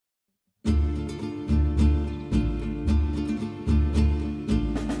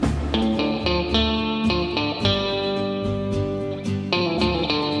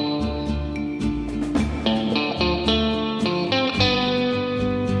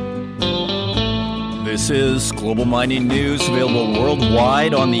This is Global Mining News, available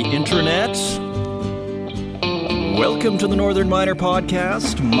worldwide on the internet. Welcome to the Northern Miner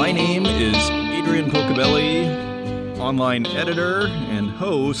Podcast. My name is Adrian Pocobelli, online editor and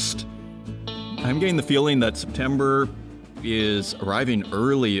host. I'm getting the feeling that September is arriving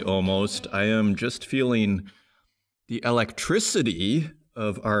early almost. I am just feeling the electricity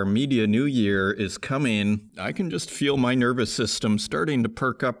of our media new year is coming. I can just feel my nervous system starting to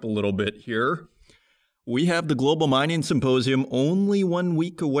perk up a little bit here. We have the Global Mining Symposium only 1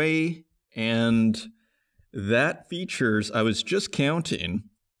 week away, and that features, I was just counting,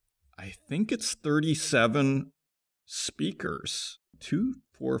 I think it's 37 speakers. 2,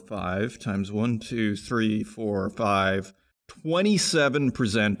 4, 5 times 1, 2, 3, 4, 5, 27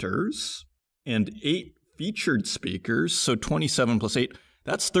 presenters and 8 featured speakers. So 27 plus 8,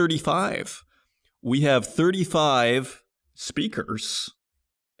 that's 35. We have 35 speakers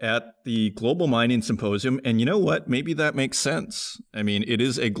at the Global Mining Symposium. And you know what? Maybe that makes sense. I mean, it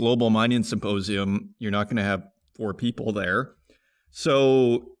is a Global Mining Symposium. You're not going to have 4 people there.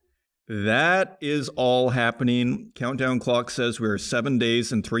 So that is all happening. Countdown clock says we're 7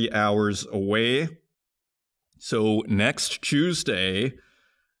 days and 3 hours away. So next Tuesday,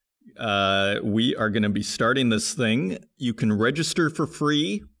 we are going to be starting this thing. You can register for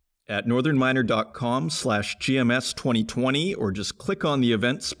free at northernminer.com/GMS2020, or just click on the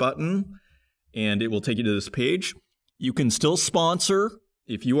events button and it will take you to this page. You can still sponsor.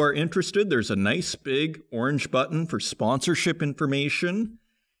 If you are interested, there's a nice big orange button for sponsorship information.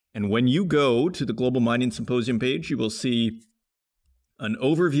 And when you go to the Global Mining Symposium page, you will see an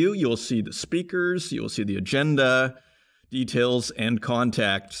overview. You'll see the speakers, you'll see the agenda, details, and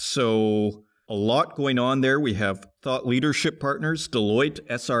contact. So a lot going on there. We have thought leadership partners, Deloitte,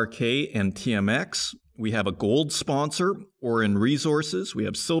 SRK, and TMX. We have a gold sponsor, Orin Resources. We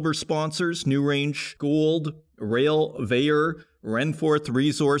have silver sponsors, New Range Gold, Rail Veyer, Renforth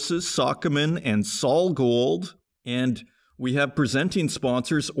Resources, Sokoman, and Sol Gold. And we have presenting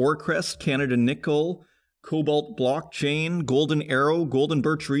sponsors, Orecrest, Canada Nickel, Cobalt Blockchain, Golden Arrow, Golden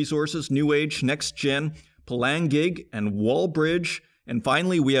Birch Resources, New Age, Next Gen, Palangig, and Wallbridge. And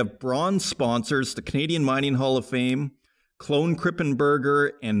finally, we have bronze sponsors, the Canadian Mining Hall of Fame, Clone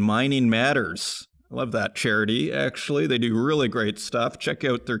Krippenberger, and Mining Matters. I love that charity, actually. They do really great stuff. Check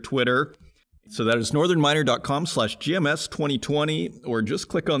out their Twitter. So that is northernminer.com/GMS2020, or just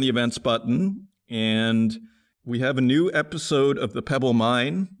click on the events button. And we have a new episode of The Pebble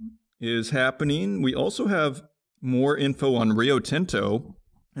Mine is happening. We also have more info on Rio Tinto,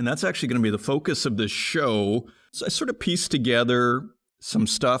 and that's actually going to be the focus of this show. So I sort of pieced together some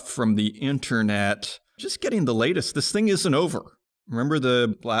stuff from the internet, just getting the latest. This thing isn't over. Remember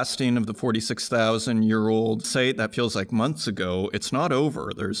the blasting of the 46,000-year-old site? That feels like months ago. It's not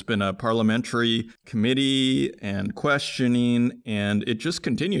over. There's been a parliamentary committee and questioning, and it just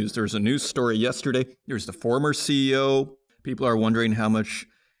continues. There's a news story yesterday. There's the former CEO. People are wondering how much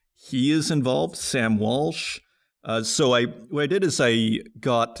he is involved, Sam Walsh. So what I did is I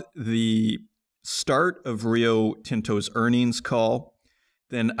got the start of Rio Tinto's earnings call.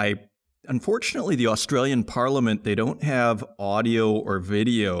 Then unfortunately, the Australian Parliament, they don't have audio or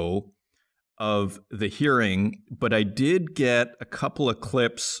video of the hearing, but I did get a couple of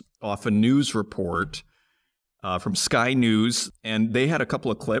clips off a news report from Sky News, and they had a couple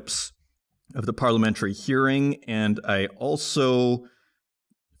of clips of the parliamentary hearing, and I also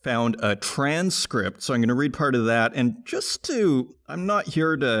found a transcript, so I'm going to read part of that. And I'm not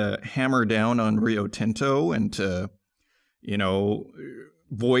here to hammer down on Rio Tinto and to,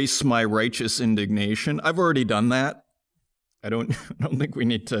 voice my righteous indignation. I've already done that. I don't think we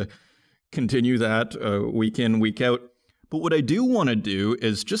need to continue that week in, week out. But what I do want to do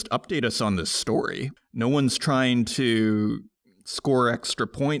is just update us on this story. No one's trying to score extra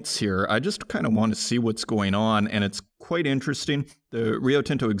points here. I just kind of want to see what's going on, and it's quite interesting. The Rio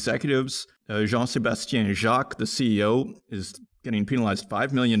Tinto executives, Jean-Sébastien Jacques, the CEO, is getting penalized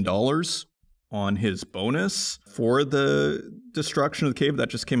 $5 million on his bonus for the destruction of the cave. That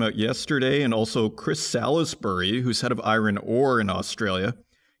just came out yesterday. And also Chris Salisbury, who's head of iron ore in Australia,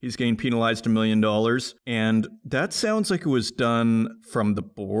 he's getting penalized $1 million. And that sounds like it was done from the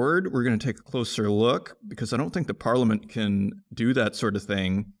board. We're going to take a closer look because I don't think the parliament can do that sort of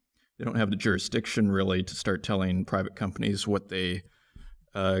thing. They don't have the jurisdiction really to start telling private companies what they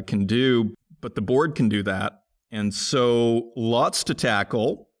can do, but the board can do that. And so lots to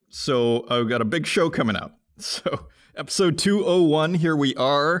tackle. So I've got a big show coming up. So episode 201, here we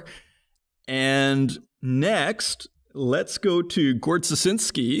are. And next, let's go to Gord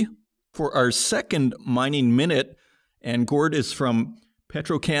Susinski for our second Mining Minute. And Gord is from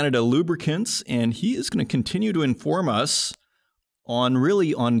Petro Canada Lubricants, and he is going to continue to inform us on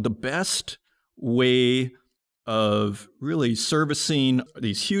the best way of really servicing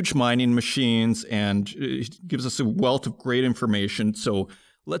these huge mining machines, and it gives us a wealth of great information. So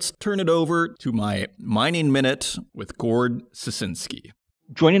let's turn it over to my Mining Minute with Gord Susinski.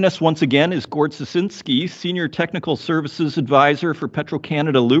 Joining us once again is Gord Susinski, Senior Technical Services Advisor for Petro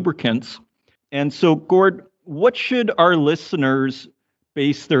Canada Lubricants. And so, Gord, what should our listeners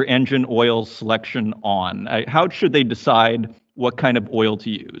base their engine oil selection on? How should they decide what kind of oil to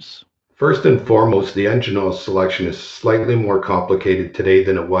use? First and foremost, the engine oil selection is slightly more complicated today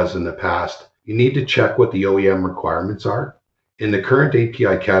than it was in the past. You need to check what the OEM requirements are. In the current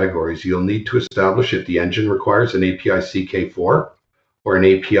API categories, you'll need to establish if the engine requires an API CK4 or an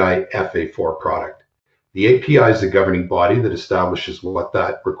API FA4 product. The API is the governing body that establishes what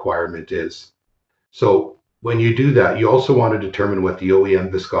that requirement is. So when you do that, you also want to determine what the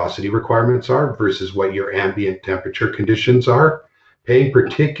OEM viscosity requirements are versus what your ambient temperature conditions are, paying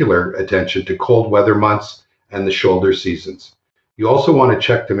particular attention to cold weather months and the shoulder seasons. You also want to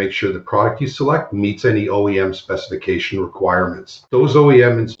check to make sure the product you select meets any OEM specification requirements. Those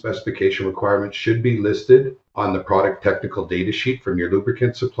OEM and specification requirements should be listed on the product technical data sheet from your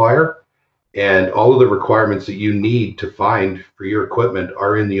lubricant supplier, and all of the requirements that you need to find for your equipment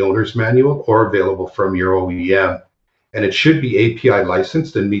are in the owner's manual or available from your OEM. And it should be API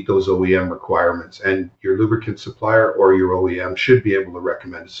licensed and meet those OEM requirements. And your lubricant supplier or your OEM should be able to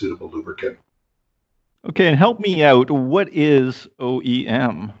recommend a suitable lubricant. Okay, and help me out. What is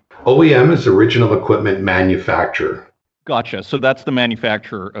OEM? OEM is original equipment manufacturer. Gotcha. So that's the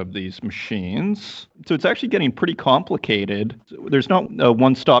manufacturer of these machines. So it's actually getting pretty complicated. There's not a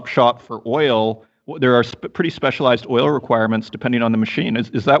one-stop shop for oil. There are pretty specialized oil requirements depending on the machine.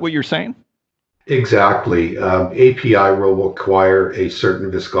 Is that what you're saying? Exactly. API will require a certain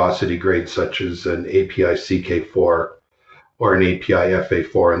viscosity grade, such as an API CK4 or an API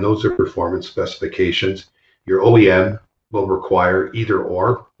FA4, and those are performance specifications. Your OEM will require either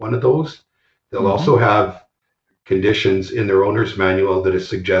or one of those. They'll also have conditions in their owner's manual that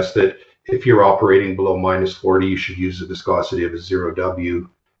suggest that if you're operating below -40, you should use a viscosity of a 0W.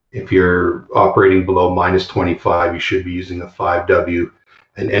 If you're operating below -25, you should be using a 5W,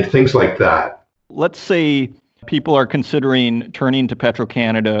 and things like that. Let's say people are considering turning to Petro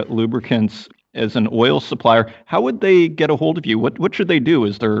Canada Lubricants as an oil supplier. How would they get a hold of you? What should they do?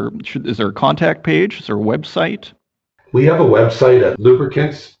 Is there a contact page? Is there a website? We have a website at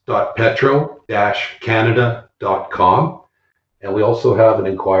lubricants.petro-canada.com, and we also have an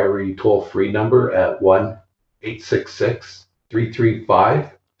inquiry toll-free number at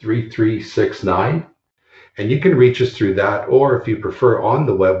 1-866-335-3369. And you can reach us through that, or if you prefer on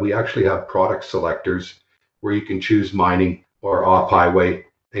the web, we actually have product selectors where you can choose mining or off-highway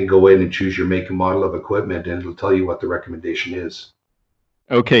and go in and choose your make and model of equipment, and it'll tell you what the recommendation is.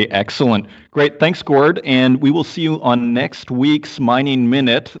 Okay, excellent. Great. Thanks, Gord. And we will see you on next week's Mining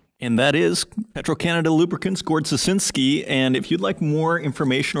Minute. And that is Petro Canada Lubricants, Gord Susinski. And if you'd like more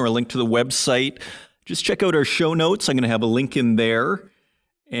information or a link to the website, just check out our show notes. I'm going to have a link in there.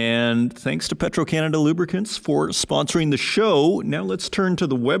 And thanks to Petro Canada Lubricants for sponsoring the show. Now let's turn to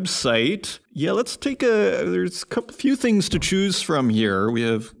the website. Yeah, there's a few things to choose from here. We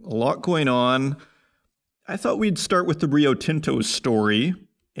have a lot going on. I thought we'd start with the Rio Tinto story,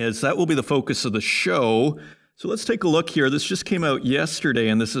 as that will be the focus of the show. So let's take a look here. This just came out yesterday,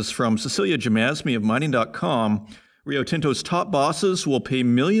 and this is from Cecilia Jamasmi of mining.com. Rio Tinto's top bosses will pay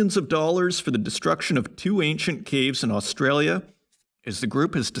millions of dollars for the destruction of 2 ancient caves in Australia, as the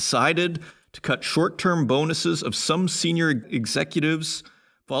group has decided to cut short-term bonuses of some senior executives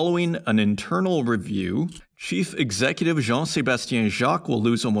following an internal review. Chief Executive Jean-Sébastien Jacques will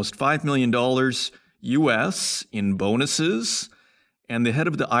lose almost $5 million US in bonuses, and the head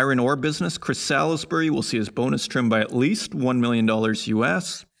of the iron ore business, Chris Salisbury, will see his bonus trimmed by at least $1 million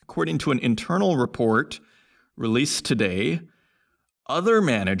US. According to an internal report released today, other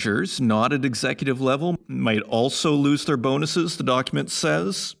managers, not at executive level, might also lose their bonuses, the document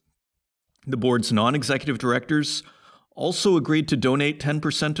says. The board's non-executive directors also agreed to donate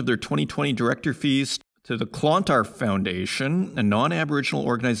 10% of their 2020 director fees to the Clontarf Foundation, a non-Aboriginal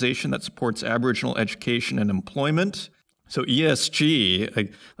organization that supports Aboriginal education and employment. So ESG,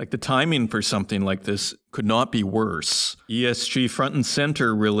 like the timing for something like this could not be worse. ESG front and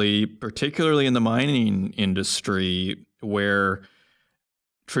center, really, particularly in the mining industry, where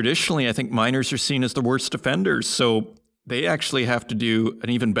traditionally, I think miners are seen as the worst offenders, so they actually have to do an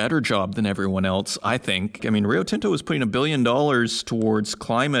even better job than everyone else, I think. I mean, Rio Tinto is putting $1 billion towards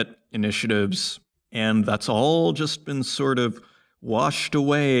climate initiatives, and that's all just been sort of washed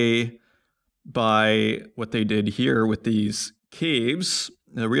away by what they did here with these caves.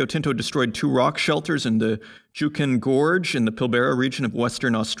 Rio Tinto destroyed 2 rock shelters in the Juukan Gorge in the Pilbara region of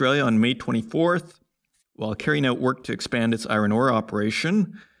Western Australia on May 24th, while carrying out work to expand its iron ore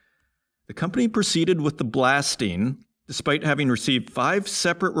operation. The company proceeded with the blasting, despite having received 5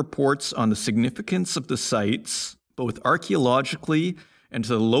 separate reports on the significance of the sites, both archaeologically and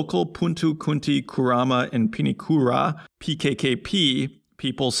to the local Puutu, Kunti, Kurrama, and Pinikura PKKP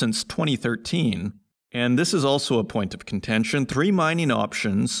people since 2013. And this is also a point of contention. 3 mining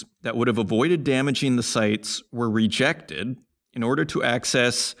options that would have avoided damaging the sites were rejected in order to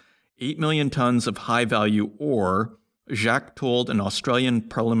access 8 million tons of high-value ore, Jacques told an Australian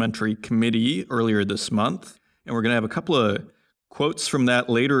parliamentary committee earlier this month. And we're going to have a couple of quotes from that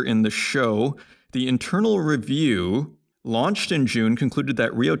later in the show. The internal review, launched in June, concluded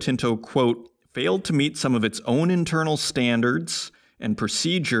that Rio Tinto, quote, failed to meet some of its own internal standards and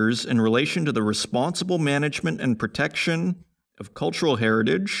procedures in relation to the responsible management and protection of cultural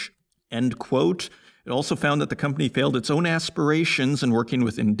heritage, end quote. It also found that the company failed its own aspirations in working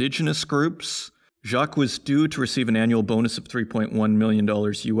with indigenous groups. Jacques was due to receive an annual bonus of $3.1 million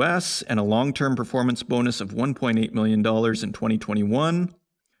US and a long-term performance bonus of $1.8 million in 2021.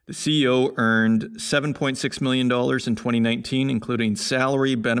 The CEO earned $7.6 million in 2019, including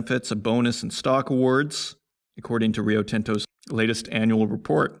salary, benefits, a bonus, and stock awards, according to Rio Tinto's latest annual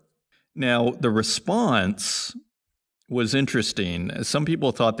report. Now, the response was interesting, as some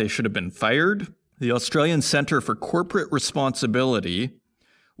people thought they should have been fired. The Australian Centre for Corporate Responsibility,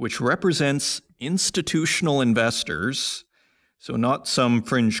 which represents institutional investors, so not some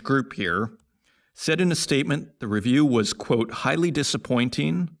fringe group here, said in a statement the review was, quote, highly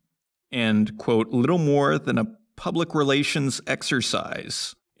disappointing and, quote, little more than a public relations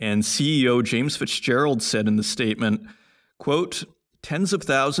exercise. And CEO James Fitzgerald said in the statement, quote, tens of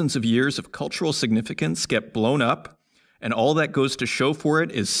thousands of years of cultural significance get blown up, and all that goes to show for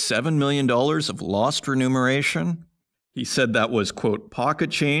it is $7 million of lost remuneration. He said that was, quote, pocket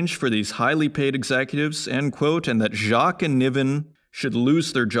change for these highly paid executives, end quote, and that Jacques and Niven should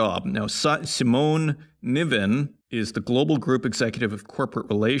lose their job. Now, Simone Niven is the Global Group Executive of Corporate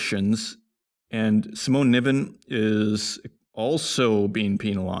Relations, and Simone Niven is also being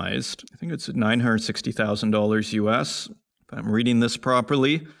penalized. I think it's $960,000 US, if I'm reading this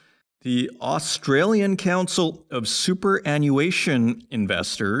properly. The Australian Council of Superannuation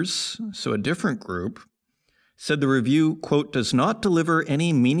Investors, so a different group, said the review, quote, does not deliver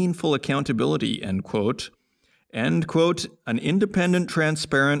any meaningful accountability, end quote. End quote, an independent,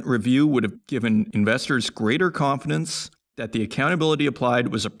 transparent review would have given investors greater confidence that the accountability applied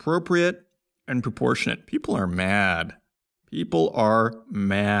was appropriate and proportionate. People are mad. People are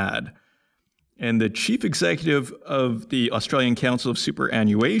mad. And the chief executive of the Australian Council of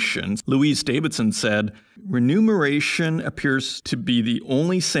Superannuation, Louise Davidson, said, remuneration appears to be the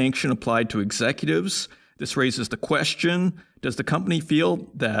only sanction applied to executives. This raises the question, does the company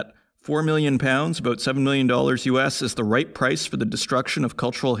feel that £4 million, about $7 million US, is the right price for the destruction of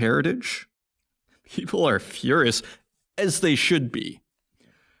cultural heritage? People are furious, as they should be.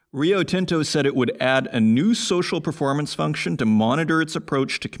 Rio Tinto said it would add a new social performance function to monitor its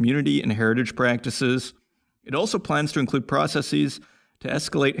approach to community and heritage practices. It also plans to include processes to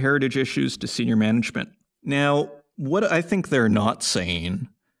escalate heritage issues to senior management. Now, what I think they're not saying,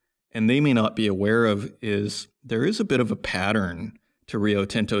 and they may not be aware of, is there is a bit of a pattern to Rio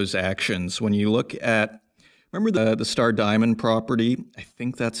Tinto's actions. When you look at, remember the Star Diamond property? I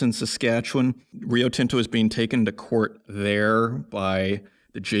think that's in Saskatchewan. Rio Tinto is being taken to court there by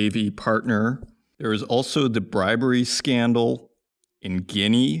the JV partner. There is also the bribery scandal in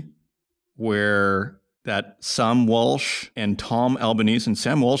Guinea, where that Sam Walsh and Tom Albanese, and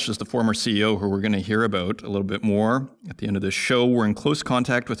Sam Walsh is the former CEO who we're going to hear about a little bit more at the end of this show, were in close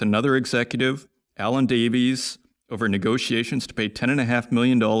contact with another executive, Alan Davies, over negotiations to pay $10.5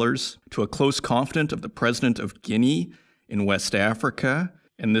 million to a close confidant of the president of Guinea in West Africa.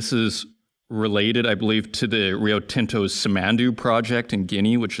 And this is related, I believe, to the Rio Tinto's Simandu project in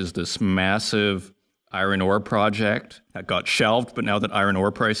Guinea, which is this massive iron ore project that got shelved, but now that iron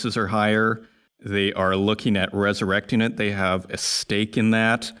ore prices are higher, they are looking at resurrecting it. They have a stake in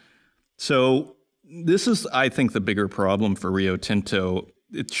that. So this is, I think, the bigger problem for Rio Tinto.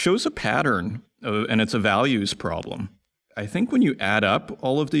 It shows a pattern, and it's a values problem. I think when you add up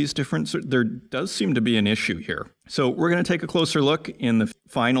all of these different, there does seem to be an issue here. So we're going to take a closer look in the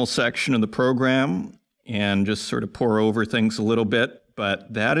final section of the program and just sort of pour over things a little bit.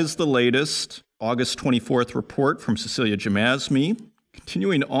 But that is the latest August 24th report from Cecilia Jamasmie.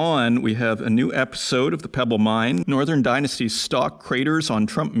 Continuing on, we have a new episode of the Pebble Mine, Northern Dynasty's Stock Craters on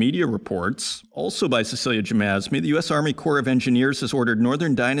Trump Media Reports, also by Cecilia Jamasmy. The U.S. Army Corps of Engineers has ordered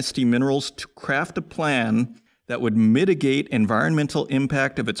Northern Dynasty Minerals to craft a plan that would mitigate environmental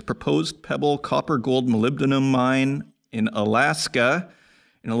impact of its proposed Pebble copper-gold-molybdenum mine in Alaska.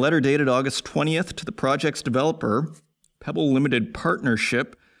 In a letter dated August 20th to the project's developer, Pebble Limited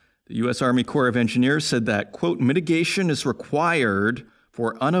Partnership, the U.S. Army Corps of Engineers said that, quote, mitigation is required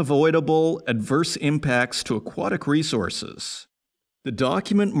for unavoidable adverse impacts to aquatic resources. The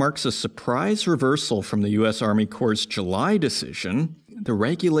document marks a surprise reversal from the U.S. Army Corps' July decision. The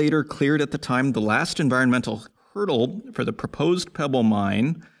regulator cleared at the time the last environmental hurdle for the proposed Pebble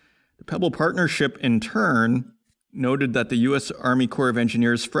mine. The Pebble Partnership, in turn, noted that the U.S. Army Corps of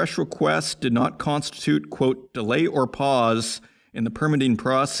Engineers' fresh request did not constitute, quote, delay or pause in the permitting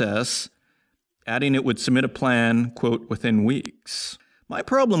process, adding it would submit a plan, quote, within weeks. My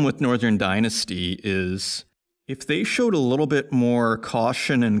problem with Northern Dynasty is if they showed a little bit more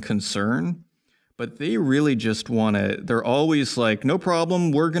caution and concern, but they really just want to, they're always like, no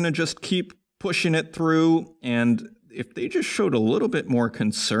problem, we're going to just keep pushing it through. And if they just showed a little bit more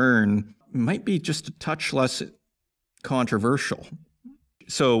concern, it might be just a touch less controversial.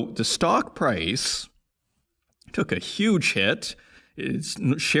 So the stock price took a huge hit. Its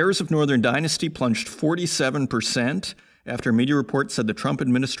shares of Northern Dynasty plunged 47% after media reports said the Trump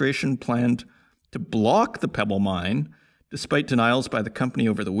administration planned to block the Pebble mine, despite denials by the company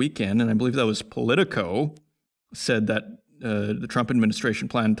over the weekend. And I believe that was Politico said that the Trump administration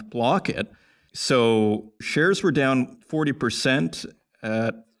planned to block it. So shares were down 40%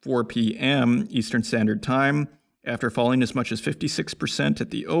 at 4 p.m. Eastern Standard Time, after falling as much as 56% at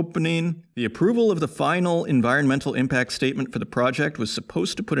the opening. The approval of the final environmental impact statement for the project was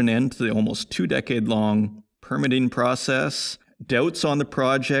supposed to put an end to the almost 2-decade-long permitting process. Doubts on the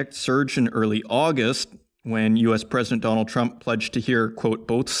project surged in early August when U.S. President Donald Trump pledged to hear, quote,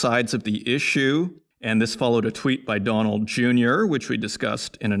 both sides of the issue. And this followed a tweet by Donald Jr., which we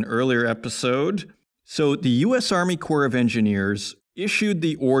discussed in an earlier episode. So the U.S. Army Corps of Engineers issued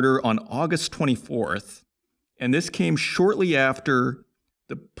the order on August 24th. And this came shortly after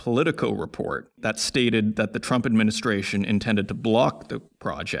the Politico report that stated that the Trump administration intended to block the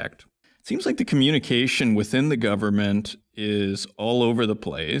project. It seems like the communication within the government is all over the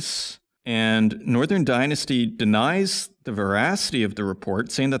place. And Northern Dynasty denies the veracity of the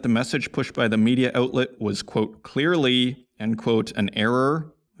report, saying that the message pushed by the media outlet was, quote, clearly, end quote, an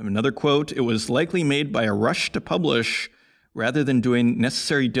error. Another quote, it was likely made by a rush to publish rather than doing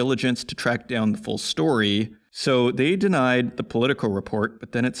necessary diligence to track down the full story. So they denied the Politico report,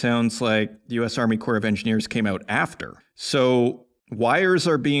 but then it sounds like the U.S. Army Corps of Engineers came out after. So wires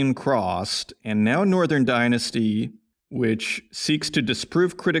are being crossed, and now Northern Dynasty, which seeks to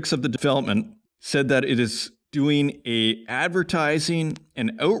disprove critics of the development, said that it is doing a advertising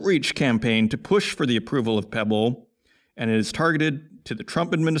and outreach campaign to push for the approval of Pebble, and it is targeted to the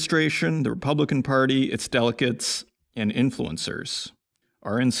Trump administration, the Republican Party, its delegates, and influencers.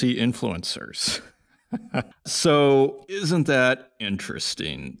 RNC influencers. So isn't that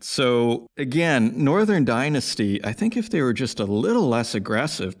interesting? So again, Northern Dynasty, I think if they were just a little less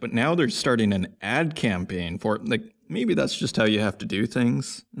aggressive, but now they're starting an ad campaign for it. Like maybe that's just how you have to do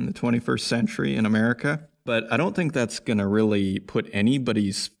things in the 21st century in America. But I don't think that's going to really put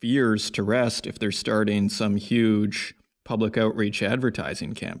anybody's fears to rest if they're starting some huge public outreach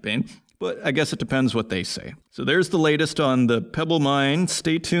advertising campaign. But I guess it depends what they say. So there's the latest on the Pebble mine.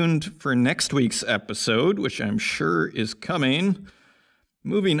 Stay tuned for next week's episode, which I'm sure is coming.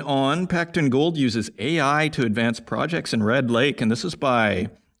 Moving on, Pacton Gold uses AI to advance projects in Red Lake. And this is by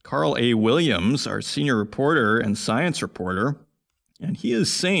Carl A. Williams, our senior reporter and science reporter. And he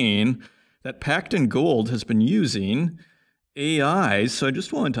is saying that Pacton Gold has been using AI. So I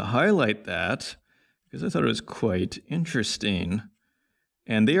just wanted to highlight that because I thought it was quite interesting.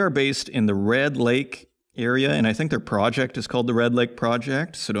 And they are based in the Red Lake area, and I think their project is called the Red Lake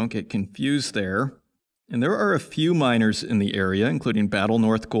Project, so don't get confused there. And there are a few miners in the area, including Battle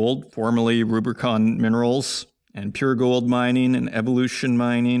North Gold, formerly Rubicon Minerals, and Pure Gold Mining and Evolution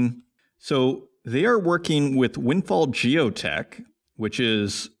Mining. So they are working with Windfall Geotech, which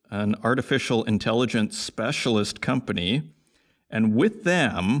is an artificial intelligence specialist company. And with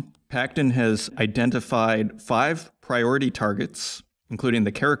them, Pacton has identified 5 priority targets, including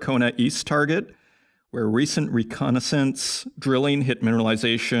the Carricona East target, where recent reconnaissance drilling hit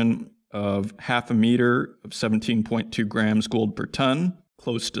mineralization of 0.5 meter of 17.2 grams gold per ton,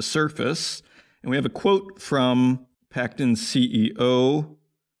 close to surface. And we have a quote from Pacton's CEO,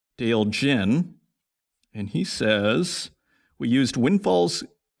 Dale Ginn, and he says, We used Windfall's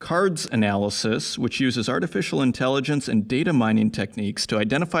cards analysis, which uses artificial intelligence and data mining techniques to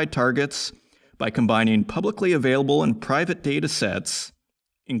identify targets by combining publicly available and private data sets,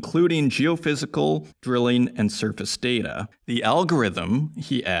 including geophysical, drilling, and surface data. The algorithm,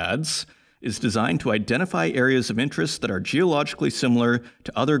 he adds, is designed to identify areas of interest that are geologically similar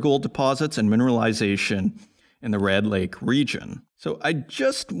to other gold deposits and mineralization in the Red Lake region. So I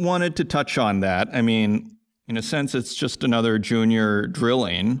just wanted to touch on that. I mean, in a sense, it's just another junior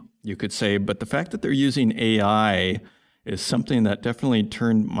drilling, you could say, but the fact that they're using AI is something that definitely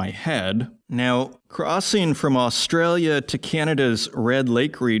turned my head. Now, crossing from Australia to Canada's Red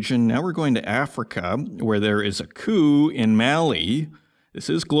Lake region, now we're going to Africa, where there is a coup in Mali. This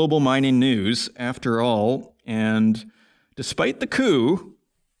is global mining news, after all, and despite the coup,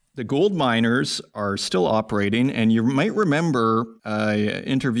 the gold miners are still operating, and you might remember I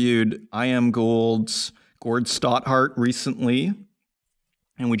interviewed IAMGold's Gord Stothart recently,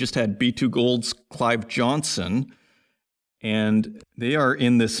 and we just had B2Gold's Clive Johnson, and they are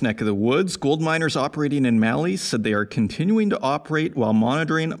in this neck of the woods. Gold miners operating in Mali said they are continuing to operate while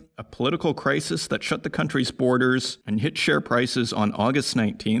monitoring a political crisis that shut the country's borders and hit share prices on August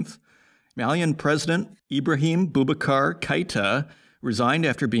 19th. Malian President Ibrahim Boubacar Keïta resigned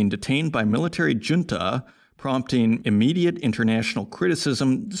after being detained by military junta, prompting immediate international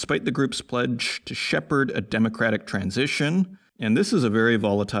criticism despite the group's pledge to shepherd a democratic transition. And this is a very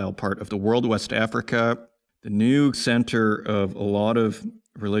volatile part of the world, West Africa, the new center of a lot of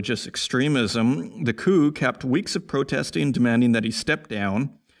religious extremism. The coup capped weeks of protesting demanding that he step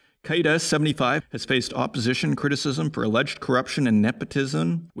down. Keïta, 75, has faced opposition criticism for alleged corruption and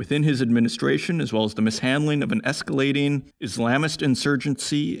nepotism within his administration, as well as the mishandling of an escalating Islamist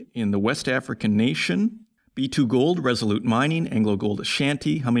insurgency in the West African nation. B2Gold, Resolute Mining, AngloGold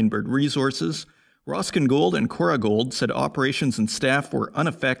Ashanti, Hummingbird Resources, Roskin Gold, and Cora Gold said operations and staff were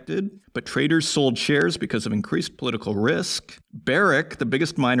unaffected, but traders sold shares because of increased political risk. Barrick, the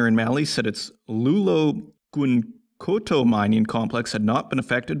biggest miner in Mali, said its Lulo Gunkoto mining complex had not been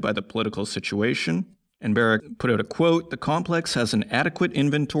affected by the political situation. And Barrick put out a quote, "The complex has an adequate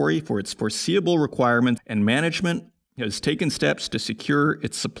inventory for its foreseeable requirements, and management has taken steps to secure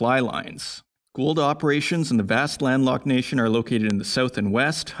its supply lines." Gold operations in the vast landlocked nation are located in the south and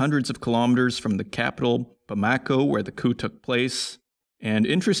west, hundreds of kilometers from the capital, Bamako, where the coup took place. And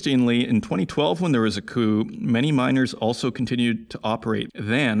interestingly, in 2012, when there was a coup, many miners also continued to operate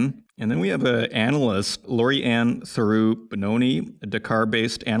then. And then we have an analyst, Lori-Ann Theroux-Benoni, a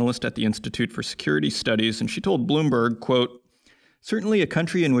Dakar-based analyst at the Institute for Security Studies, and she told Bloomberg, quote, "Certainly a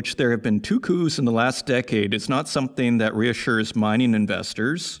country in which there have been 2 coups in the last decade is not something that reassures mining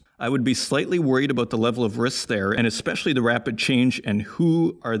investors. I would be slightly worried about the level of risks there, and especially the rapid change and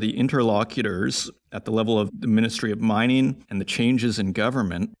who are the interlocutors at the level of the Ministry of Mining and the changes in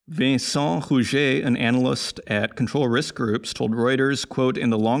government." Vincent Rouget, an analyst at Control Risk Groups, told Reuters, quote, "In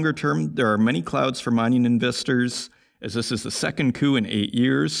the longer term, there are many clouds for mining investors, as this is the second coup in 8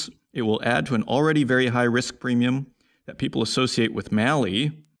 years. It will add to an already very high risk premium that people associate with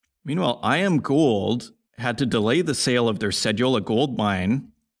Mali." Meanwhile, IAMGold had to delay the sale of their Sadiola gold mine,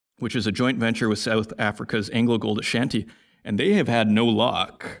 which is a joint venture with South Africa's AngloGold Ashanti, and they have had no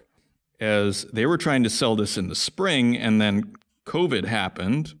luck, as they were trying to sell this in the spring, and then COVID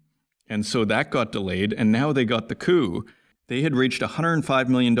happened, and so that got delayed, and now they got the coup. They had reached a $105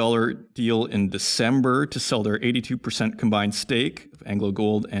 million deal in December to sell their 82% combined stake of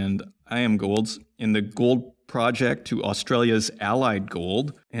AngloGold and IAMGold's in the gold project to Australia's Allied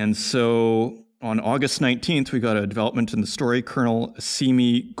Gold, and so on August 19th, we got a development in the story. Colonel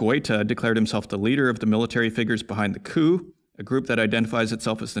Assimi Goïta declared himself the leader of the military figures behind the coup, a group that identifies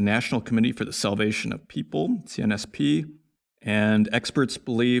itself as the National Committee for the Salvation of People, CNSP. And experts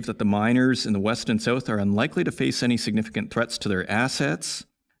believe that the miners in the west and south are unlikely to face any significant threats to their assets.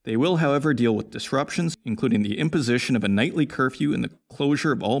 They will, however, deal with disruptions, including the imposition of a nightly curfew and the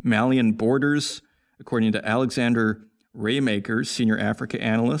closure of all Malian borders, according to Alexander Raymaker, senior Africa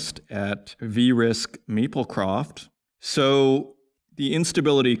analyst at V-Risk Maplecroft. So the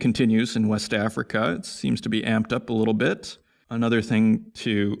instability continues in West Africa. It seems to be amped up a little bit. Another thing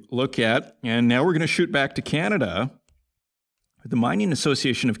to look at. And now we're going to shoot back to Canada. The Mining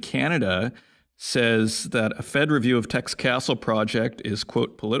Association of Canada says that a Fed review of Teck's Castle project is,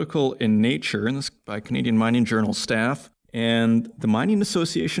 quote, political in nature, and this by Canadian Mining Journal staff. And the Mining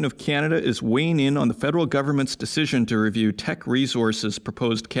Association of Canada is weighing in on the federal government's decision to review Teck Resources'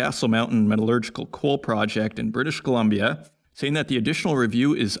 proposed Castle Mountain metallurgical coal project in British Columbia, saying that the additional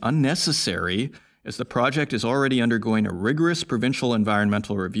review is unnecessary as the project is already undergoing a rigorous provincial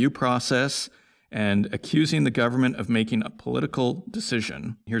environmental review process and accusing the government of making a political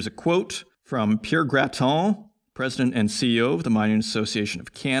decision. Here's a quote from Pierre Gratton, President and CEO of the Mining Association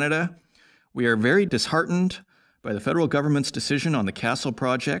of Canada. "We are very disheartened by the federal government's decision on the Castle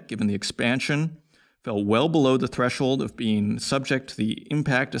project, given the expansion fell well below the threshold of being subject to the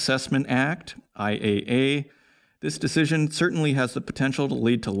Impact Assessment Act, IAA. This decision certainly has the potential to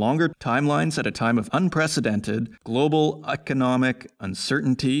lead to longer timelines at a time of unprecedented global economic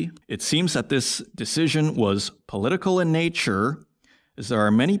uncertainty. It seems that this decision was political in nature, as there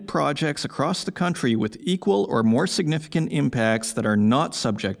are many projects across the country with equal or more significant impacts that are not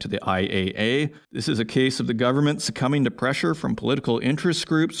subject to the IAA. This is a case of the government succumbing to pressure from political interest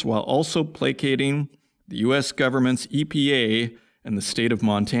groups while also placating the U.S. government's EPA and the state of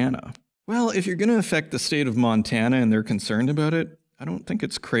Montana." Well, if you're going to affect the state of Montana and they're concerned about it, I don't think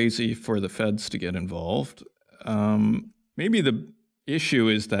it's crazy for the feds to get involved. Maybe the issue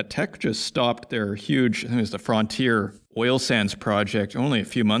is that Teck just stopped their huge, I think it was the Frontier oil sands project only a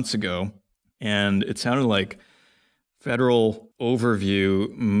few months ago, and it sounded like federal overview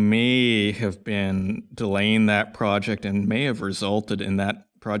may have been delaying that project and may have resulted in that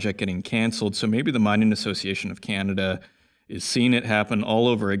project getting canceled. So maybe the Mining Association of Canada is seeing it happen all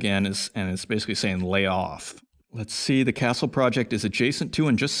over again and is basically saying lay off. Let's see, the Castle project is adjacent to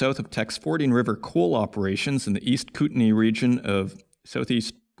and just south of Teck's Fording River coal operations in the East Kootenay region of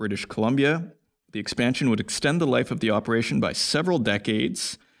southeast British Columbia. The expansion would extend the life of the operation by several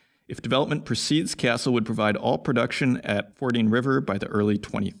decades. If development proceeds, Castle would provide all production at Fording River by the early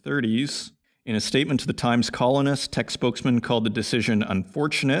 2030s. In a statement to the Times Colonist, Teck spokesman called the decision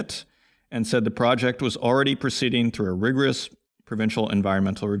unfortunate and said the project was already proceeding through a rigorous provincial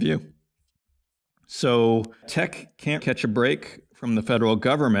environmental review. So Teck can't catch a break from the federal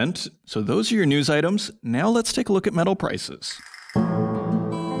government. So those are your news items. Now let's take a look at metal prices.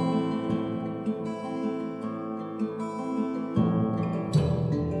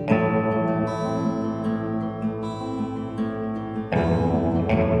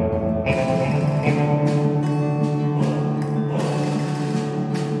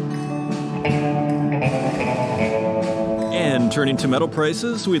 Turning to metal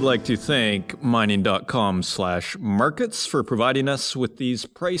prices, we'd like to thank mining.com/markets for providing us with these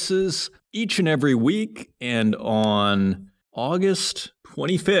prices each and every week. And on August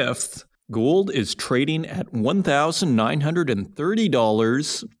 25th, gold is trading at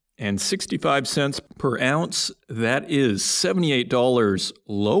 $1,930.65 per ounce. That is $78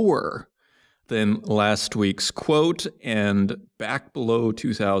 lower than last week's quote and back below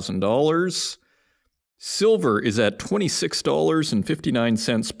 $2,000. Silver is at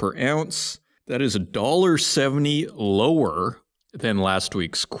 $26.59 per ounce. That is $1.70 lower than last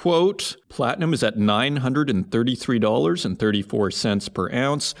week's quote. Platinum is at $933.34 per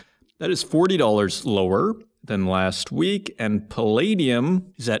ounce. That is $40 lower than last week. And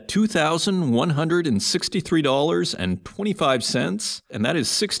palladium is at $2,163.25. And that is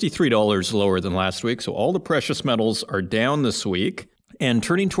 $63 lower than last week. So all the precious metals are down this week. And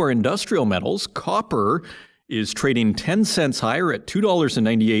turning to our industrial metals, copper is trading 10 cents higher at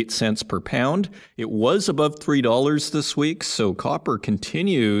 $2.98 per pound. It was above $3 this week, so copper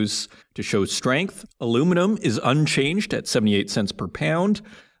continues to show strength. Aluminum is unchanged at 78 cents per pound.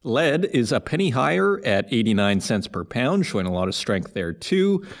 Lead is a penny higher at 89 cents per pound, showing a lot of strength there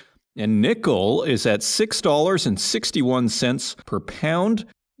too. And nickel is at $6.61 per pound.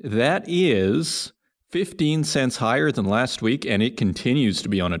 That is 15 cents higher than last week, and it continues to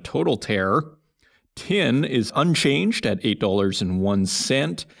be on a total tear. Tin is unchanged at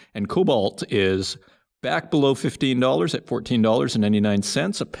 $8.01, and cobalt is back below $15 at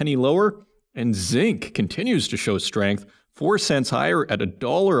 $14.99, a penny lower. And zinc continues to show strength, 4 cents higher at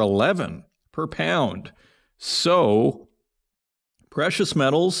 $1.11 per pound. So, precious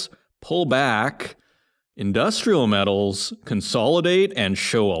metals pull back. Industrial metals consolidate and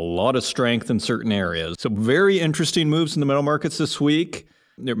show a lot of strength in certain areas. So very interesting moves in the metal markets this week.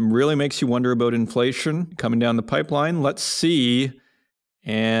 It really makes you wonder about inflation coming down the pipeline. Let's see.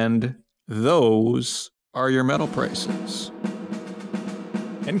 And those are your metal prices.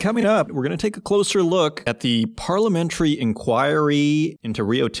 And coming up, we're going to take a closer look at the parliamentary inquiry into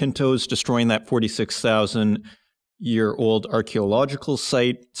Rio Tinto's destroying that 46,000-year-old archaeological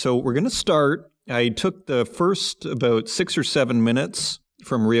site. So we're going to start. I took the first about 6 or 7 minutes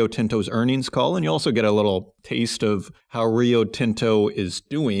from Rio Tinto's earnings call, and you also get a little taste of how Rio Tinto is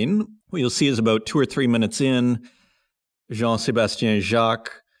doing. What you'll see is about 2 or 3 minutes in, Jean-Sébastien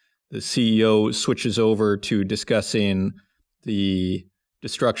Jacques, the CEO, switches over to discussing the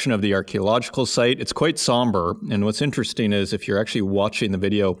destruction of the archaeological site. It's quite somber. And what's interesting is if you're actually watching the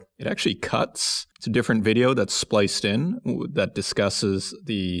video, it actually cuts. It's a different video that's spliced in that discusses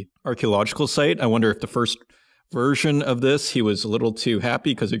the archaeological site. I wonder if the first version of this, he was a little too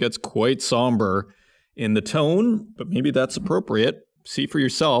happy because it gets quite somber in the tone, but maybe that's appropriate. See for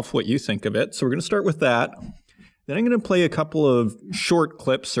yourself what you think of it. So we're going to start with that. Then I'm going to play a couple of short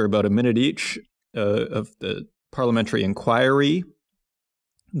clips, or about a minute each, of the parliamentary inquiry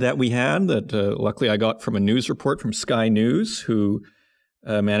that we had that luckily I got from a news report from Sky News, who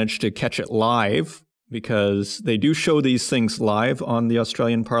managed to catch it live, because they do show these things live on the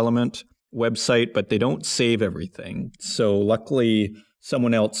Australian Parliament website, but they don't save everything. So luckily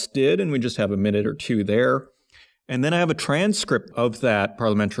someone else did, and we just have a minute or two there. And then I have a transcript of that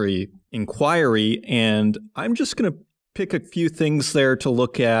parliamentary inquiry, and I'm just going to pick a few things there to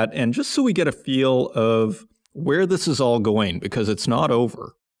look at, and just so we get a feel of where this is all going, because it's not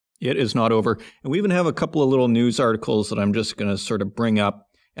over. It is not over. And we even have a couple of little news articles that I'm just going to sort of bring up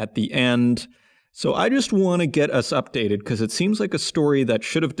at the end. So I just want to get us updated, because it seems like a story that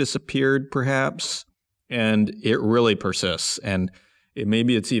should have disappeared, perhaps, and it really persists, and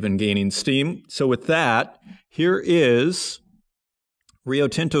maybe it's even gaining steam. So with that, here is Rio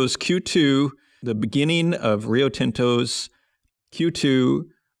Tinto's Q2, the beginning of Rio Tinto's Q2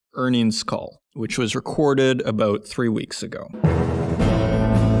 earnings call, which was recorded about 3 weeks ago.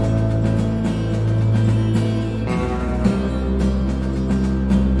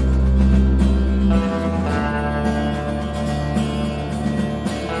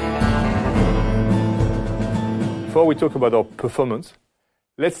 Before we talk about our performance,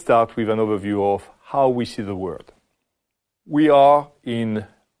 let's start with an overview of how we see the world. We are in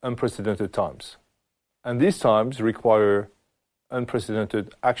unprecedented times, and these times require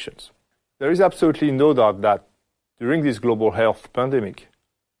unprecedented actions. There is absolutely no doubt that during this global health pandemic,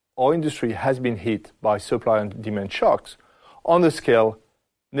 our industry has been hit by supply and demand shocks on a scale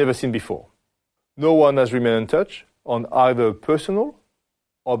never seen before. No one has remained untouched on either personal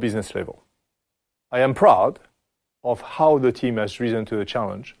or business level. I am proud of how the team has risen to the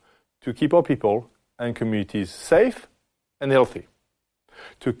challenge to keep our people and communities safe and healthy,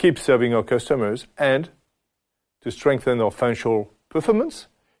 to keep serving our customers, and to strengthen our financial performance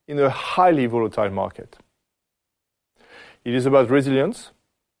in a highly volatile market. It is about resilience,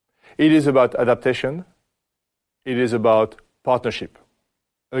 it is about adaptation, it is about partnership.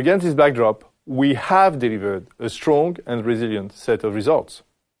 Against this backdrop, we have delivered a strong and resilient set of results.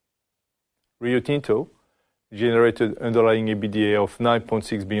 Rio Tinto generated underlying EBITDA of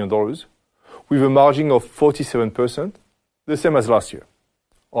 $9.6 billion, with a margin of 47%, the same as last year.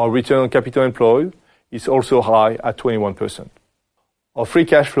 Our return on capital employed is also high at 21%. Our free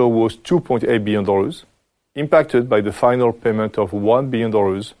cash flow was $2.8 billion, impacted by the final payment of $1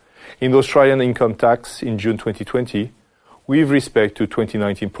 billion in Australian income tax in June 2020, with respect to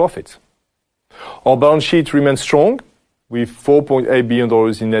 2019 profits. Our balance sheet remains strong, with $4.8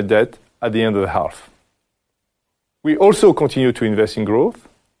 billion in net debt at the end of the half. We also continue to invest in growth,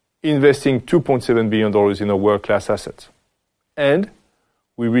 investing $2.7 billion in our world-class assets. And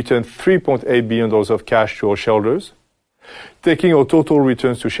we returned $3.8 billion of cash to our shareholders, taking our total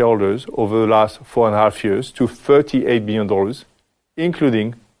returns to shareholders over the last 4.5 years to $38 billion,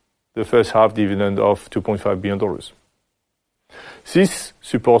 including the first half dividend of $2.5 billion. This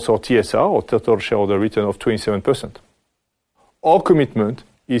supports our TSR, or total shareholder return, of 27%. Our commitment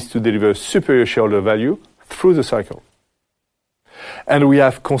is to deliver superior shareholder value through the cycle. And we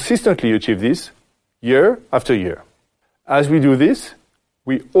have consistently achieved this year after year. As we do this,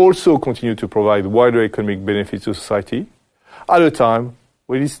 we also continue to provide wider economic benefits to society at a time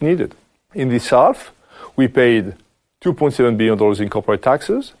when it's needed. In this half, we paid $2.7 billion in corporate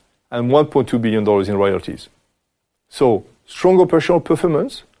taxes and $1.2 billion in royalties. So, strong operational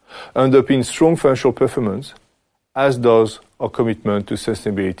performance underpins strong financial performance, as does our commitment to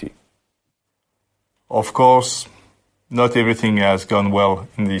sustainability. Of course, not everything has gone well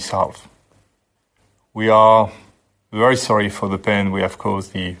in this half. We are very sorry for the pain we have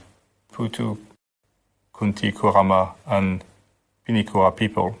caused the Puutu, Kunti, Kurrama, and Pinikura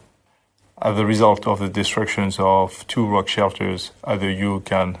people as a result of the destructions of 2 rock shelters at the Rio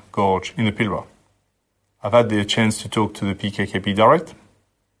Gorge in the Pilbara. I've had the chance to talk to the PKKP direct,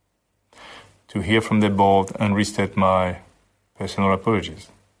 to hear from their board and restate my personal apologies.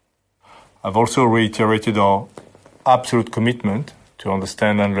 I've also reiterated our absolute commitment to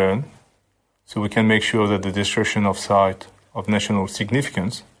understand and learn, so we can make sure that the destruction of sites of national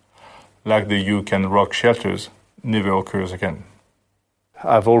significance, like the Yukon rock shelters, never occurs again.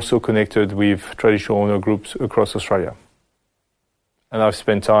 I've also connected with traditional owner groups across Australia. and I've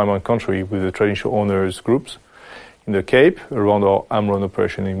spent time on country with the traditional owners groups in the Cape around our Amron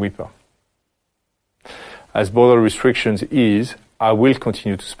operation in Weipa. As border restrictions ease, I will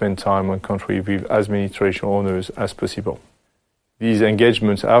continue to spend time on country with as many traditional owners as possible. These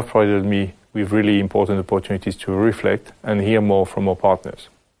engagements have provided me with really important opportunities to reflect and hear more from our partners.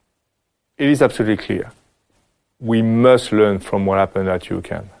 It is absolutely clear. We must learn from what happened at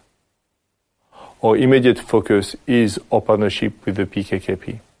UCAN. Our immediate focus is our partnership with the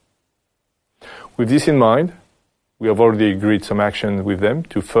PKKP. With this in mind, we have already agreed some action with them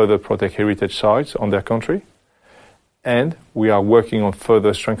to further protect heritage sites on their country, and we are working on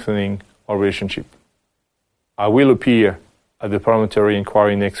further strengthening our relationship. I will appear at the parliamentary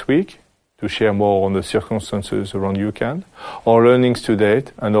inquiry next week to share more on the circumstances around UCAN, our learnings to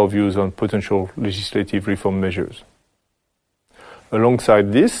date, and our views on potential legislative reform measures.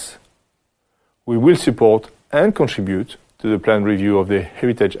 Alongside this, we will support and contribute to the planned review of the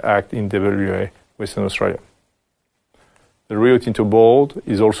Heritage Act in WA, Western Australia. The Rio Tinto board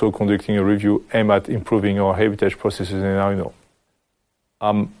is also conducting a review aimed at improving our heritage processes in iron ore.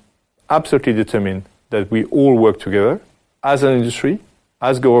 I'm absolutely determined that we all work together as an industry,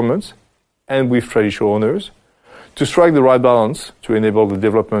 as governments, and with traditional owners to strike the right balance to enable the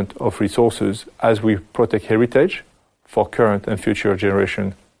development of resources as we protect heritage for current and future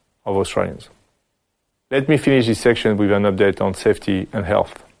generations of Australians. Let me finish this section with an update on safety and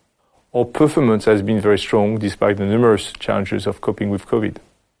health. Our performance has been very strong despite the numerous challenges of coping with COVID.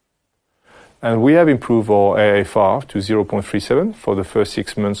 And we have improved our AFR to 0.37 for the first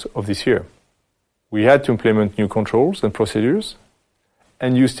 6 months of this year. We had to implement new controls and procedures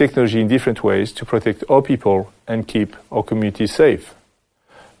and use technology in different ways to protect our people and keep our communities safe.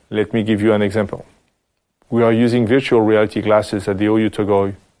 Let me give you an example. We are using virtual reality glasses at the Oyu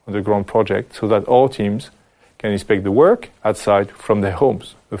Tolgoi underground project so that our teams can inspect the work outside from their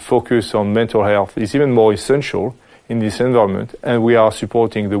homes. The focus on mental health is even more essential in this environment, and we are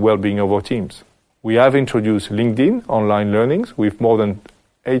supporting the well-being of our teams. We have introduced LinkedIn online learnings with more than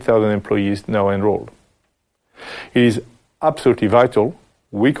 8,000 employees now enrolled. It is absolutely vital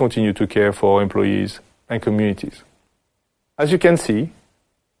we continue to care for our employees and communities. As you can see,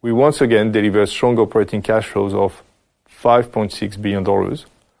 we once again delivered strong operating cash flows of $5.6 billion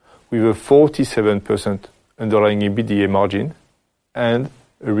with a 47% underlying EBITDA margin and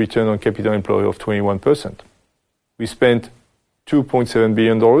a return on capital employed of 21%. We spent $2.7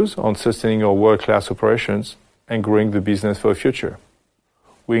 billion on sustaining our world-class operations and growing the business for the future.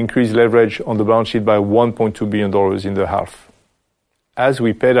 We increased leverage on the balance sheet by $1.2 billion in the half, as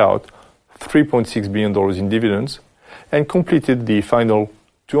we paid out $3.6 billion in dividends and completed the final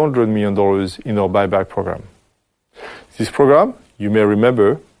 $200 million in our buyback program. This program, you may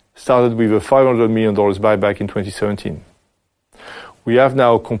remember, started with a $500 million buyback in 2017. We have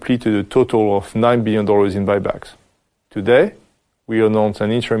now completed a total of $9 billion in buybacks. Today, we announced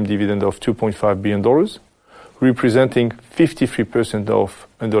an interim dividend of $2.5 billion, representing 53% of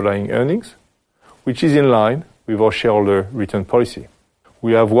underlying earnings, which is in line with our shareholder return policy.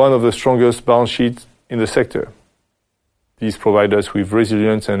 We have one of the strongest balance sheets in the sector. These provide us with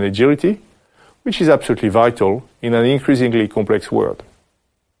resilience and agility, which is absolutely vital in an increasingly complex world.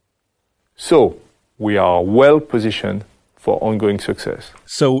 So, we are well positioned for ongoing success.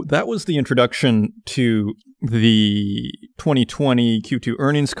 So that was the introduction to the 2020 Q2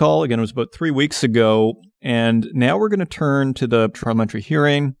 earnings call. Again, it was about 3 weeks ago. And now we're going to turn to the parliamentary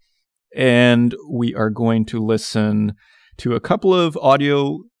hearing, and we are going to listen to a couple of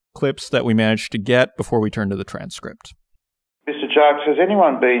audio clips that we managed to get before we turn to the transcript. Mr. Jacques, has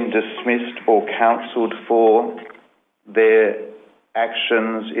anyone been dismissed or counselled for their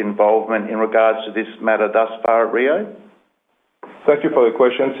actions, involvement in regards to this matter thus far at Rio? Thank you for the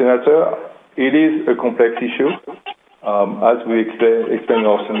question, Senator. It is a complex issue. As we explain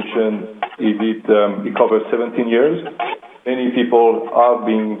our submission, it covers 17 years. Many people are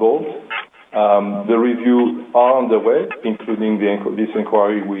being involved. The review are underway, including this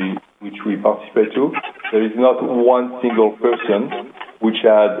inquiry which we participate to. There is not one single person which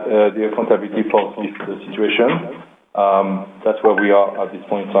had the accountability for this situation. That's where we are at this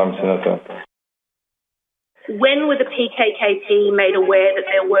point in time, Senator. When were the PKKP made aware that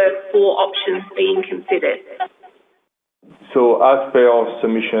there were 4 options being considered? So as per our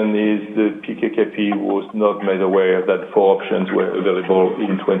submission is the PKKP was not made aware that 4 options were available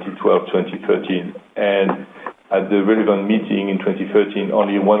in 2012-2013. And at the relevant meeting in 2013,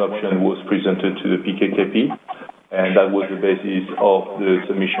 only one option was presented to the PKKP. And that was the basis of the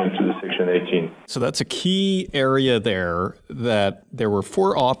submission to the Section 18. So that's a key area there, that there were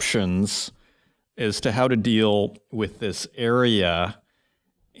 4 options as to how to deal with this area.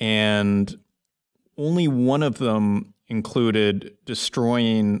 and only one of them included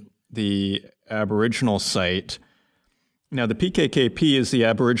destroying the Aboriginal site. Now, the PKKP is the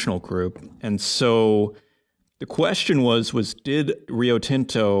Aboriginal group, and so the question was did Rio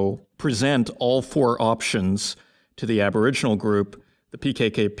Tinto present all four options to the Aboriginal group? The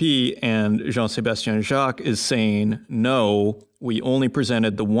PKKP and Jean-Sébastien Jacques is saying, no, we only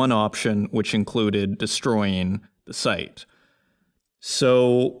presented the one option, which included destroying the site.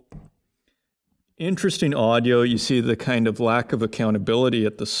 So, interesting audio. You see the kind of lack of accountability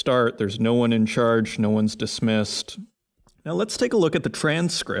at the start. There's no one in charge, no one's dismissed. Now let's take a look at the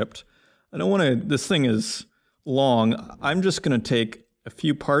transcript. This thing is long. I'm just going to take a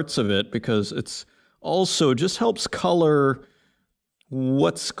few parts of it because it's also just helps color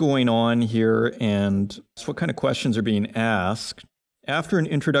what's going on here and what kind of questions are being asked. After an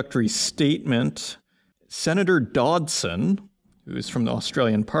introductory statement, Senator Dodson, who is from the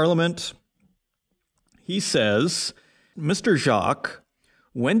Australian Parliament, he says, Mr. Jacques,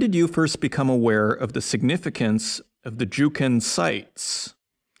 when did you first become aware of the significance of the Juukan sites?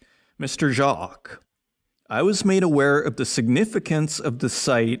 Mr. Jacques, I was made aware of the significance of the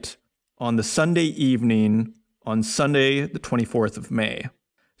site on the Sunday evening on Sunday, the 24th of May.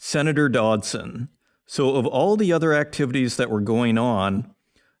 Senator Dodson, so of all the other activities that were going on,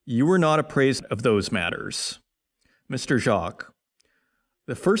 you were not appraised of those matters. Mr. Jacques,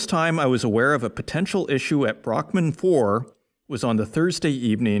 the first time I was aware of a potential issue at Brockman 4 was on the Thursday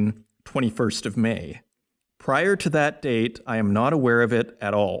evening, 21st of May. Prior to that date, I am not aware of it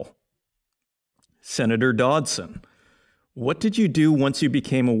at all. Senator Dodson, what did you do once you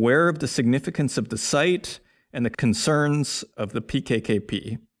became aware of the significance of the site and the concerns of the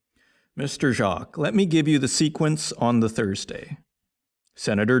PKKP? Mr. Jacques, let me give you the sequence on the Thursday.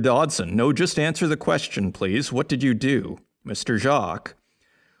 Senator Dodson, no, just answer the question, please. What did you do? Mr. Jacques,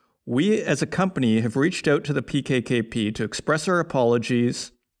 we as a company have reached out to the PKKP to express our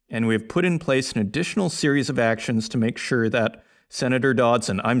apologies, and we have put in place an additional series of actions to make sure that Senator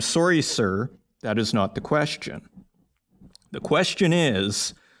Dodson, I'm sorry, sir, that is not the question. The question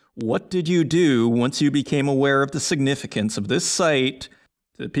is, what did you do once you became aware of the significance of this site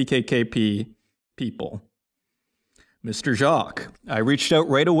to the PKKP people? Mr. Jacques, I reached out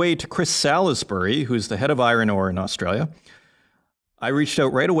right away to Chris Salisbury, who's the head of iron ore in Australia. I reached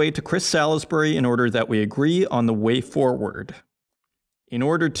out right away to Chris Salisbury in order that we agree on the way forward. In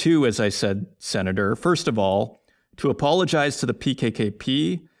order to, as I said, Senator, first of all, to apologize to the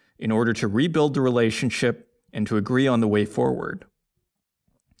PKKP in order to rebuild the relationship and to agree on the way forward.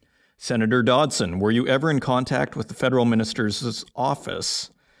 Senator Dodson, were you ever in contact with the federal minister's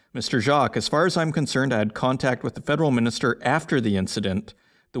office? Mr. Jacques, as far as I'm concerned, I had contact with the federal minister after the incident,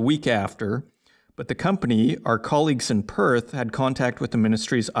 the week after, but the company, our colleagues in Perth, had contact with the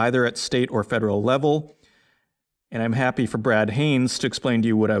ministries either at state or federal level, and I'm happy for Brad Haynes to explain to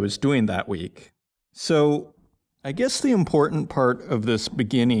you what I was doing that week. So I guess the important part of this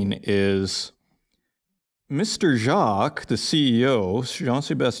beginning is Mr. Jacques, the CEO,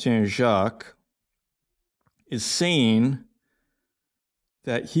 Jean-Sébastien Jacques, is saying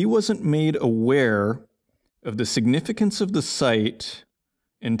that he wasn't made aware of the significance of the site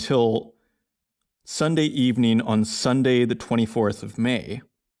until Sunday evening on Sunday, the 24th of May.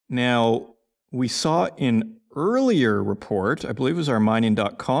 Now, we saw in earlier report, I believe it was our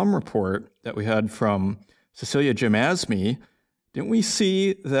mining.com report that we had from Cecilia Jamasmie, didn't we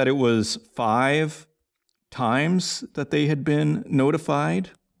see that it was 5 times that they had been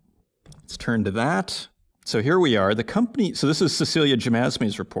notified? Let's turn to that. So here we are. The company, so this is Cecilia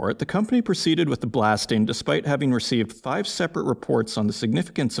Jamasmie's report. The company proceeded with the blasting despite having received 5 separate reports on the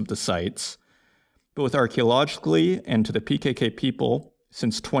significance of the sites, both archaeologically and to the PKK people,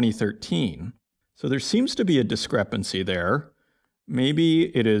 since 2013. So there seems to be a discrepancy there.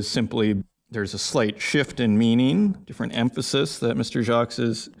 Maybe it is simply there's a slight shift in meaning, different emphasis that Mr. Jacques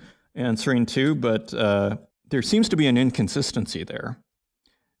is answering to, but there seems to be an inconsistency there.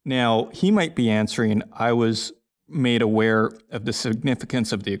 Now, he might be answering, I was made aware of the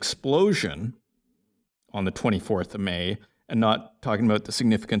significance of the explosion on the 24th of May, and not talking about the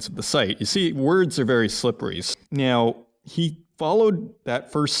significance of the site. You see, words are very slippery. Now, he followed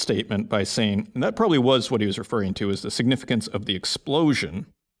that first statement by saying, and that probably was what he was referring to, is the significance of the explosion.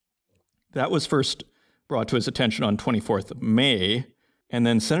 That was first brought to his attention on 24th of May, and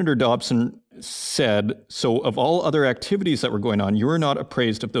then Senator Dobson said, so of all other activities that were going on, you were not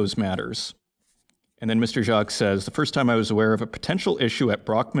appraised of those matters. And then Mr. Jacques says, the first time I was aware of a potential issue at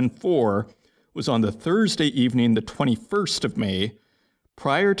Brockman 4 was on the Thursday evening, the 21st of May.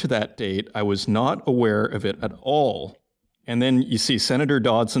 Prior to that date, I was not aware of it at all. And then you see Senator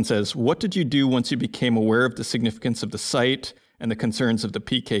Dodson says, what did you do once you became aware of the significance of the site and the concerns of the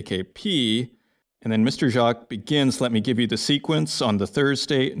PKKP? And then Mr. Jacques begins, let me give you the sequence on the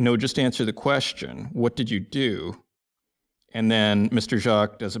Thursday. No, just answer the question. What did you do? And then Mr.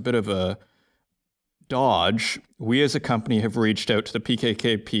 Jacques does a bit of a dodge. We as a company have reached out to the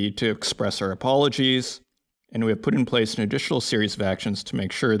PKKP to express our apologies, and we have put in place an additional series of actions to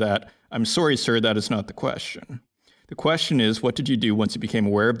make sure that, I'm sorry, sir, that is not the question. The question is, what did you do once you became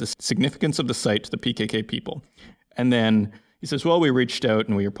aware of the significance of the site to the PKK people? And then he says, well, we reached out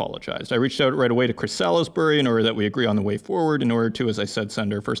and we apologized. I reached out right away to Chris Salisbury in order that we agree on the way forward, in order to, as I said,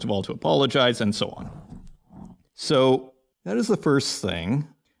 Senator, first of all, to apologize, and so on. So that is the first thing.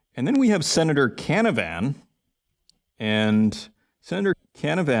 And then we have Senator Canavan, and Senator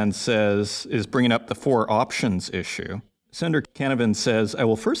Canavan is bringing up the 4 options issue. Senator Canavan says, I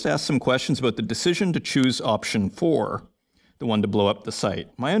will first ask some questions about the decision to choose option 4, the one to blow up the site.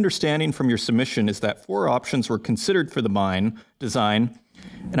 My understanding from your submission is that 4 options were considered for the mine design,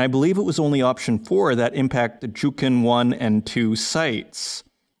 and I believe it was only option 4 that impacted the Juukan 1 and 2 sites.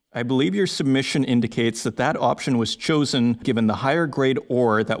 I believe your submission indicates that that option was chosen given the higher grade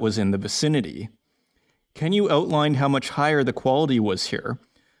ore that was in the vicinity. Can you outline how much higher the quality was here?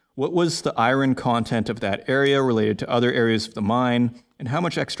 What was the iron content of that area related to other areas of the mine? And how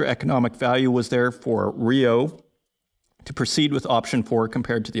much extra economic value was there for Rio to proceed with option 4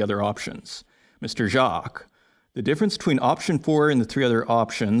 compared to the other options? Mr. Jacques, the difference between option 4 and the 3 other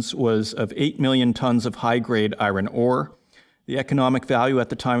options was of 8 million tons of high-grade iron ore. The economic value at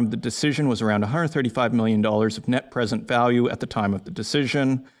the time of the decision was around $135 million of net present value at the time of the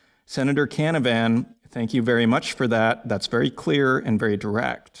decision. Senator Canavan, thank you very much for that. That's very clear and very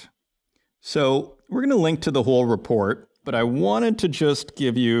direct. So we're going to link to the whole report, but I wanted to just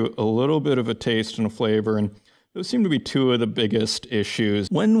give you a little bit of a taste and a flavor, and those seem to be 2 of the biggest issues.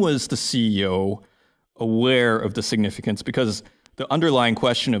 When was the CEO aware of the significance? Because the underlying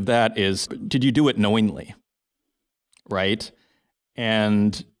question of that is, did you do it knowingly? Right?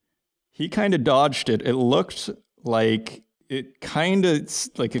 And he kind of dodged it. It looked like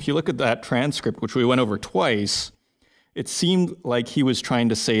if you look at that transcript, which we went over twice, it seemed like he was trying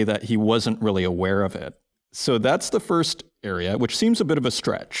to say that he wasn't really aware of it. So that's the first area, which seems a bit of a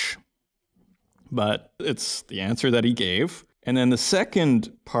stretch, but it's the answer that he gave. And then the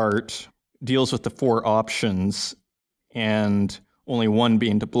second part deals with the 4 options, and only one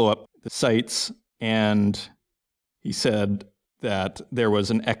being to blow up the sites. And he said that there was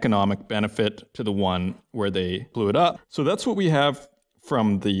an economic benefit to the one where they blew it up. So that's what we have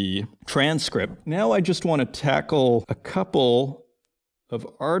from the transcript. Now I just want to tackle a couple of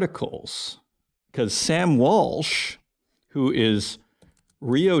articles, because Sam Walsh, who is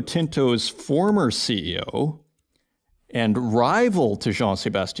Rio Tinto's former CEO and rival to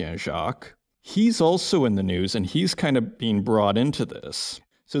Jean-Sébastien Jacques, he's also in the news, and he's kind of being brought into this.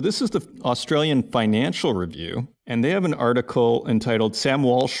 So this is the Australian Financial Review, and they have an article entitled Sam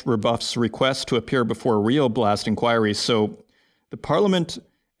Walsh Rebuffs Request to Appear Before Rio Blast Inquiry. So the Parliament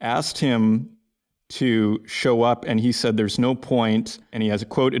asked him to show up, and he said there's no point. And he has a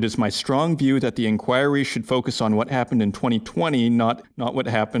quote, "It is my strong view that the inquiry should focus on what happened in 2020, not what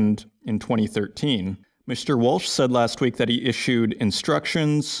happened in 2013. Mr. Walsh said last week that he issued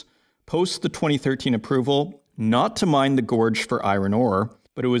instructions post the 2013 approval not to mine the gorge for iron ore,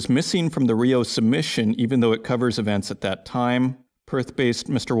 but it was missing from the Rio submission, even though it covers events at that time. Perth-based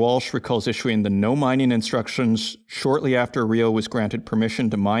Mr. Walsh recalls issuing the no mining instructions shortly after Rio was granted permission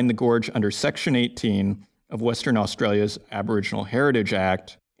to mine the gorge under Section 18 of Western Australia's Aboriginal Heritage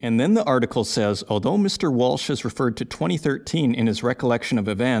Act." And then the article says, although Mr. Walsh has referred to 2013 in his recollection of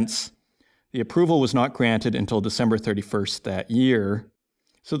events, the approval was not granted until December 31st that year.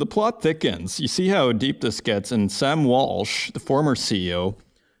 So the plot thickens. You see how deep this gets, and Sam Walsh, the former CEO,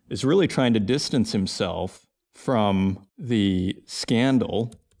 is really trying to distance himself from the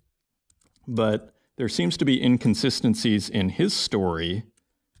scandal, but there seems to be inconsistencies in his story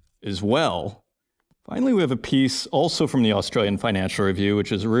as well. Finally, we have a piece also from the Australian Financial Review,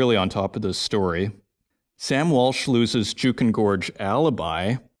 which is really on top of this story. Sam Walsh loses Juukan Gorge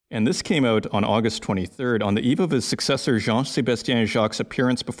alibi. And this came out on August 23rd, on the eve of his successor Jean-Sébastien Jacques'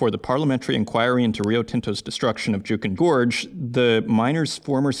 appearance before the parliamentary inquiry into Rio Tinto's destruction of Juukan Gorge. The miner's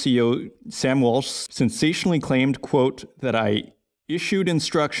former CEO, Sam Walsh, sensationally claimed, quote, that I issued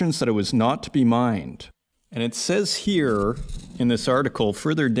instructions that it was not to be mined. And it says here in this article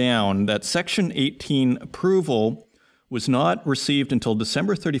further down that Section 18 approval was not received until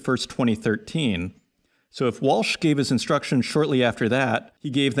December 31st, 2013. So if Walsh gave his instructions shortly after that, he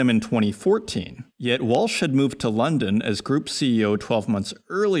gave them in 2014. Yet Walsh had moved to London as Group CEO 12 months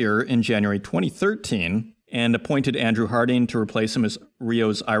earlier in January 2013 and appointed Andrew Harding to replace him as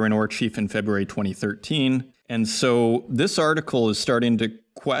Rio's iron ore chief in February 2013. And so this article is starting to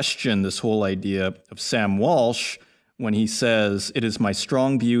question this whole idea of Sam Walsh when he says, "It is my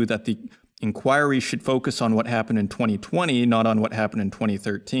strong view that the inquiry should focus on what happened in 2020, not on what happened in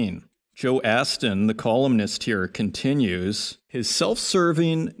 2013. Joe Aston, the columnist here, continues, "His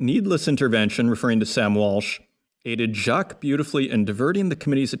self-serving, needless intervention," referring to Sam Walsh, "aided Jacques beautifully in diverting the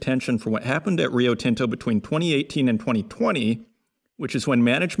committee's attention from what happened at Rio Tinto between 2018 and 2020, which is when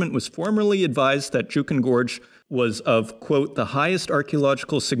management was formally advised that Juukan Gorge was of, quote, the highest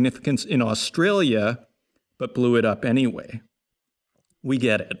archaeological significance in Australia, but blew it up anyway." We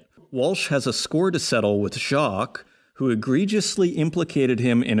get it. Walsh has a score to settle with Jacques, who egregiously implicated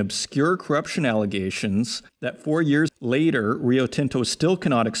him in obscure corruption allegations that 4 years later Rio Tinto still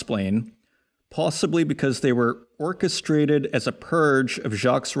cannot explain, possibly because they were orchestrated as a purge of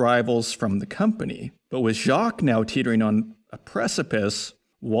Jacques' rivals from the company. But with Jacques now teetering on a precipice,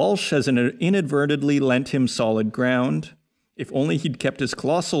 Walsh has inadvertently lent him solid ground. If only he'd kept his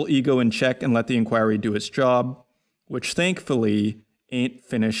colossal ego in check and let the inquiry do its job, which thankfully ain't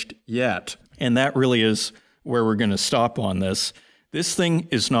finished yet. And that really is where we're going to stop on this. This thing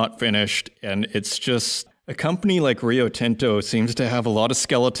is not finished, and it's just a company like Rio Tinto seems to have a lot of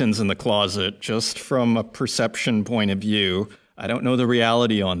skeletons in the closet, just from a perception point of view. I don't know the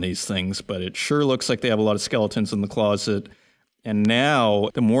reality on these things, but it sure looks like they have a lot of skeletons in the closet. And now,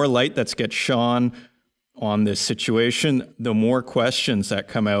 the more light that gets shone on this situation, the more questions that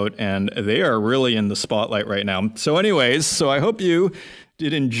come out, and they are really in the spotlight right now. So anyways, I hope you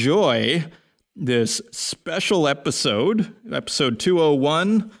did enjoy this special episode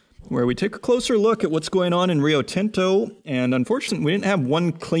 201, where we take a closer look at what's going on in Rio Tinto. And unfortunately, we didn't have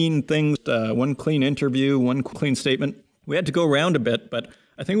one clean interview, one clean statement. We had to go around a bit, but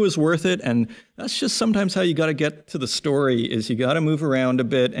I think it was worth it. And that's just sometimes how you got to get to the story, is you got to move around a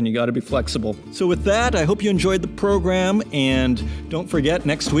bit and you got to be flexible. So with that, I hope you enjoyed the program. And don't forget,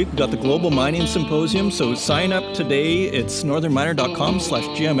 next week, we've got the Global Mining Symposium. So sign up today. It's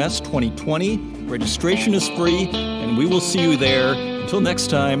northernminer.com/GMS 2020. Registration is free, and we will see you there. Until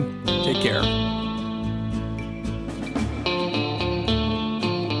next time, take care.